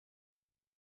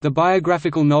The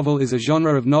biographical novel is a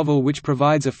genre of novel which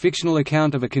provides a fictional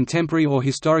account of a contemporary or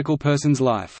historical person's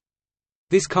life.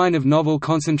 This kind of novel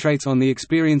concentrates on the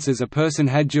experiences a person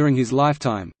had during his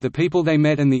lifetime, the people they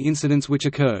met and the incidents which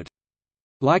occurred.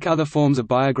 Like other forms of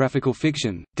biographical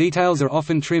fiction, details are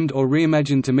often trimmed or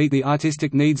reimagined to meet the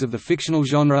artistic needs of the fictional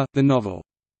genre, the novel.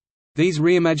 These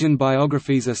reimagined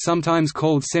biographies are sometimes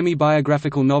called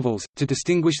semi-biographical novels, to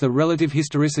distinguish the relative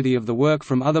historicity of the work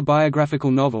from other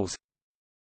biographical novels.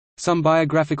 Some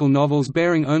biographical novels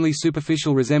bearing only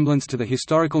superficial resemblance to the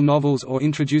historical novels or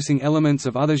introducing elements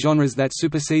of other genres that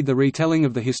supersede the retelling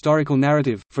of the historical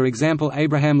narrative, for example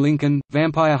Abraham Lincoln,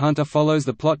 Vampire Hunter follows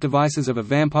the plot devices of a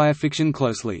vampire fiction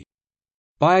closely.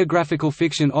 Biographical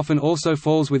fiction often also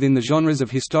falls within the genres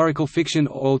of historical fiction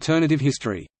or alternative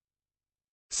history.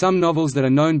 Some novels that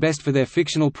are known best for their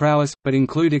fictional prowess, but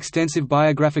include extensive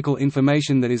biographical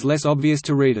information that is less obvious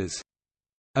to readers.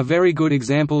 A very good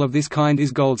example of this kind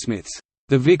is Goldsmith's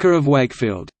The Vicar of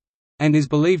Wakefield, and is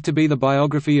believed to be the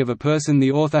biography of a person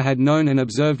the author had known and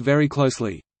observed very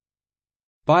closely.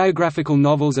 Biographical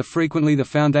novels are frequently the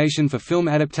foundation for film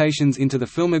adaptations into the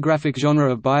filmographic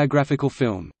genre of biographical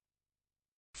film.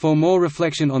 For more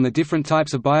reflection on the different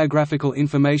types of biographical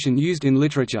information used in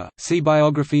literature, see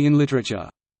biography in literature.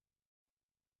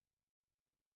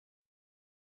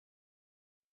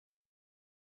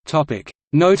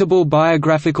 Notable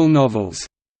biographical novels.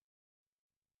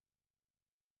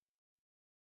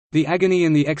 The Agony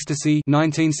and the Ecstasy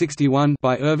 1961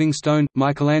 by Irving Stone,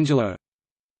 Michelangelo.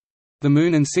 The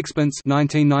Moon and Sixpence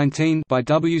 1919 by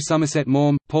W. Somerset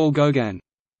Maugham, Paul Gauguin.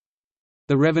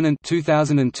 The Revenant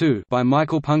 2002 by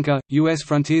Michael Punker, U.S.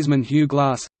 frontiersman Hugh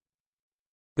Glass.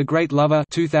 The Great Lover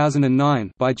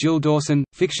 2009 by Jill Dawson,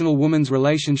 fictional woman's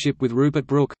relationship with Rupert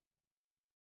Brooke.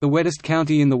 The Wettest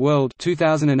County in the World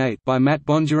 2008 by Matt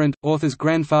Bondurant, author's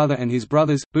grandfather and his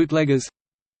brothers, bootleggers.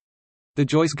 The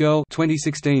Joyce Girl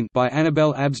 2016 by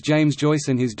Annabelle Abbs James Joyce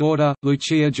and his daughter,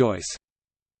 Lucia Joyce.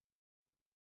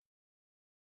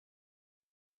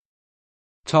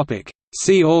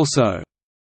 See also: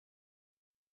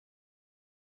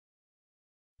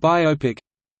 Biopic,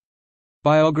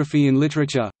 Biography in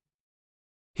literature,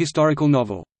 Historical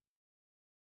novel.